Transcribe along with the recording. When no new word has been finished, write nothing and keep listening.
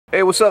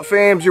Hey, what's up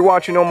fams? You're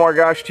watching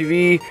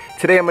OmarGoshTV.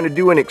 Today I'm going to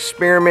do an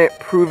experiment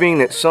proving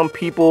that some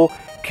people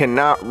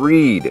cannot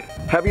read.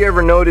 Have you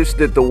ever noticed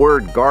that the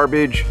word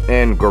garbage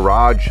and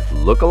garage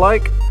look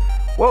alike?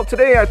 Well,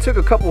 today I took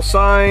a couple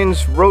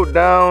signs, wrote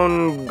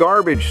down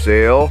garbage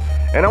sale,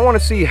 and I want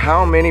to see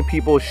how many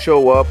people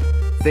show up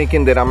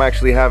thinking that I'm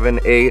actually having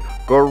a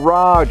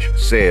garage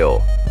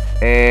sale.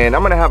 And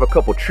I'm going to have a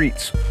couple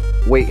treats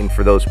waiting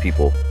for those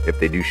people if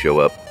they do show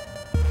up.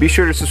 Be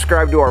sure to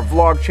subscribe to our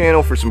vlog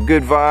channel for some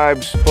good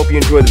vibes. Hope you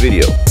enjoy the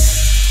video.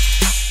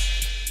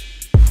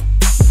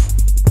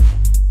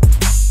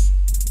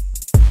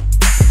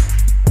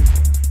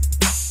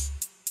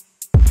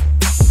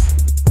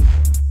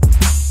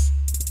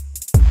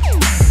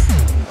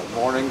 The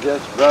morning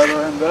gets better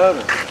and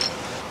better.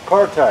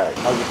 Car tag,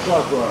 how's the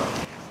truck run?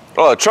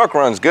 Oh, the truck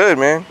runs good,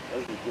 man.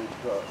 That's a good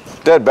truck.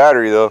 Dead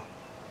battery though.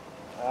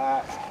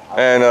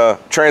 And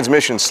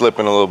transmission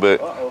slipping a little bit.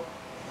 Uh-oh.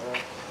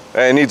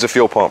 And it needs a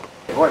fuel pump.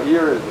 What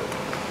year is it?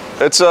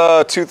 It's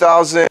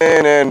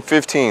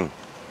 2015.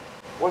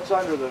 What's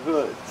under the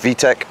hood?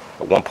 VTEC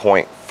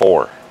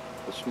 1.4.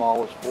 The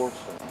smallest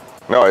four-cylinder.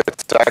 No,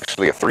 it's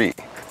actually a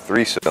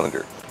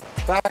three-cylinder.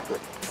 Factory.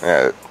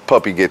 Yeah,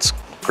 puppy gets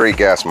great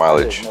gas I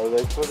mileage. didn't know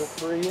they put a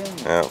 3 in.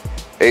 Yeah,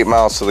 8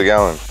 miles to the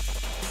gallon.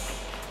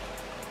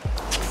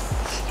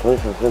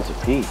 25 cents a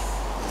piece.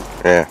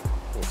 Yeah.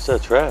 What's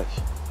that trash?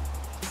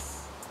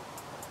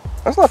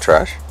 That's not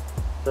trash.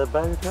 Is that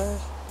bag of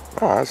trash?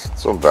 Oh, that's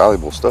some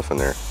valuable stuff in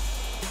there.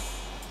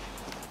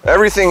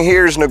 Everything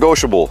here is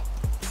negotiable.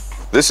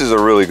 This is a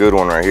really good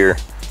one right here.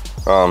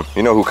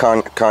 You know who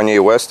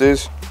Kanye West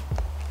is?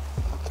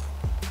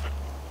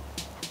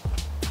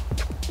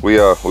 We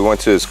went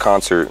to his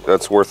concert.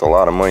 That's worth a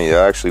lot of money. It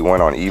actually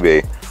went on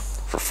eBay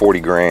for 40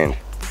 grand.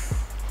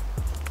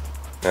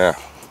 Yeah.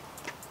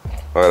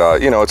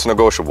 But you know, it's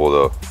negotiable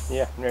though.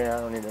 Yeah, I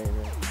don't need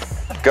anything.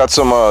 Got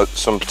some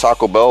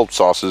Taco Bell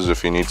sauces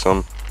if you need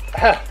some.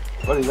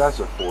 Buddy, that's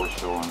a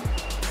 4-cylinder.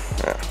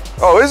 Yeah.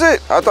 Oh, is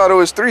it? I thought it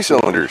was 3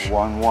 cylinders.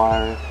 1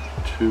 wire,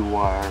 2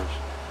 wires,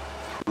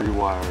 3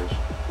 wires,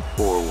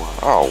 4 wires.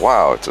 Oh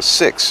wow, it's a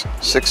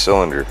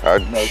 6-cylinder.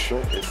 No,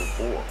 sir, it's a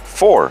 4.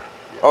 4.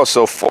 Yeah. Oh,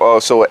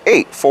 so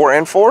 8. 4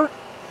 and 4? No,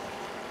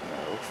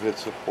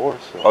 it's a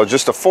 4-cylinder. Oh,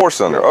 just a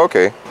 4-cylinder.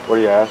 Okay. What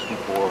are you asking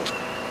for?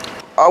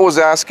 I was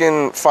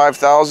asking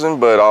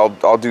 5,000, but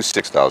I'll do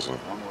 6,000.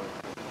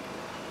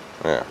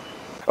 Yeah.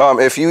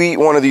 If you eat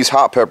one of these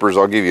hot peppers,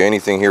 I'll give you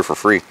anything here for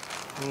free.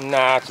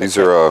 Nah. These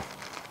are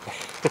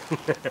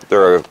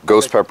they're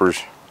ghost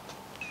peppers.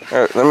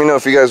 All right, let me know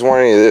if you guys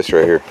want any of this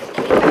right here.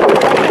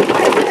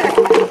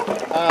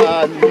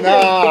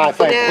 No, I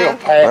think we'll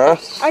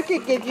pass. I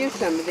could give you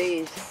some of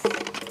these.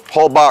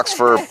 Whole box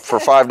for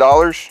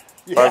 $5.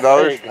 Yeah, $5.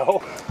 there you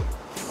go.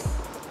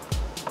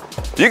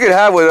 You could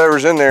have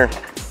whatever's in there.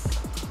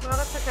 Well,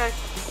 that's okay.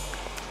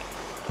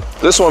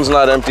 This one's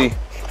not empty.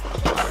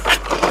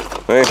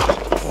 Hey.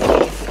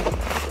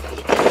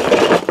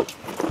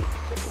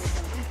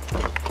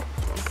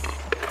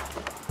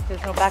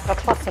 There's no backup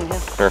plus in here.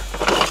 Here.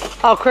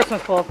 Oh,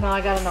 Christmas balls. No,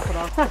 I got enough of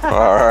those.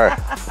 All right.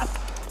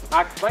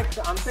 I'm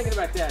thinking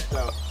about that,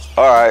 so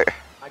All right.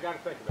 I gotta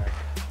think about it.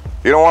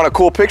 You don't want a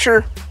cool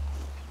picture?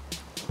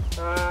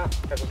 Because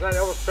it's not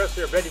overpressed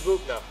or ready boot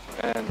enough.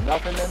 And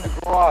nothing in the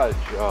garage,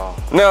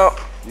 No.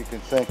 you can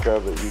think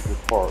of it, you could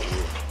part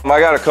with. I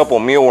got a couple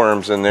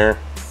mealworms in there.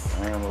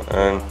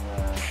 And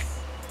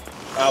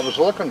I was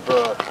looking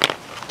for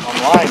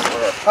online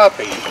for a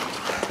puppy.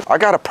 I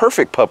got a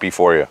perfect puppy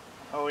for you.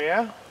 Oh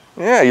yeah?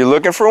 Yeah, you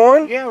looking for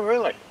one? Yeah,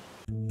 really.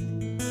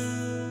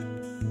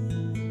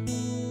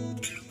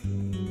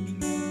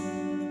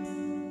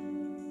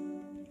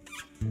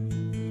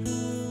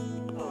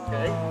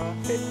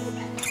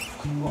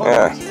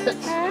 Yeah.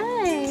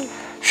 Hi.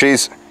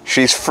 She's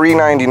free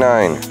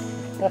 99.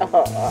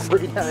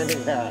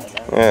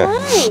 $3.99. Yeah.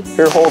 Hi.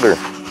 Here, hold her.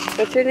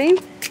 What's her name?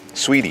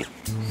 Sweetie.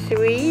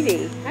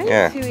 Sweetie. Hi,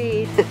 Yeah.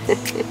 sweet.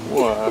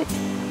 What?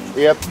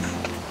 Yep.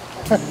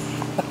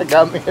 I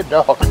got me a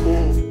dog.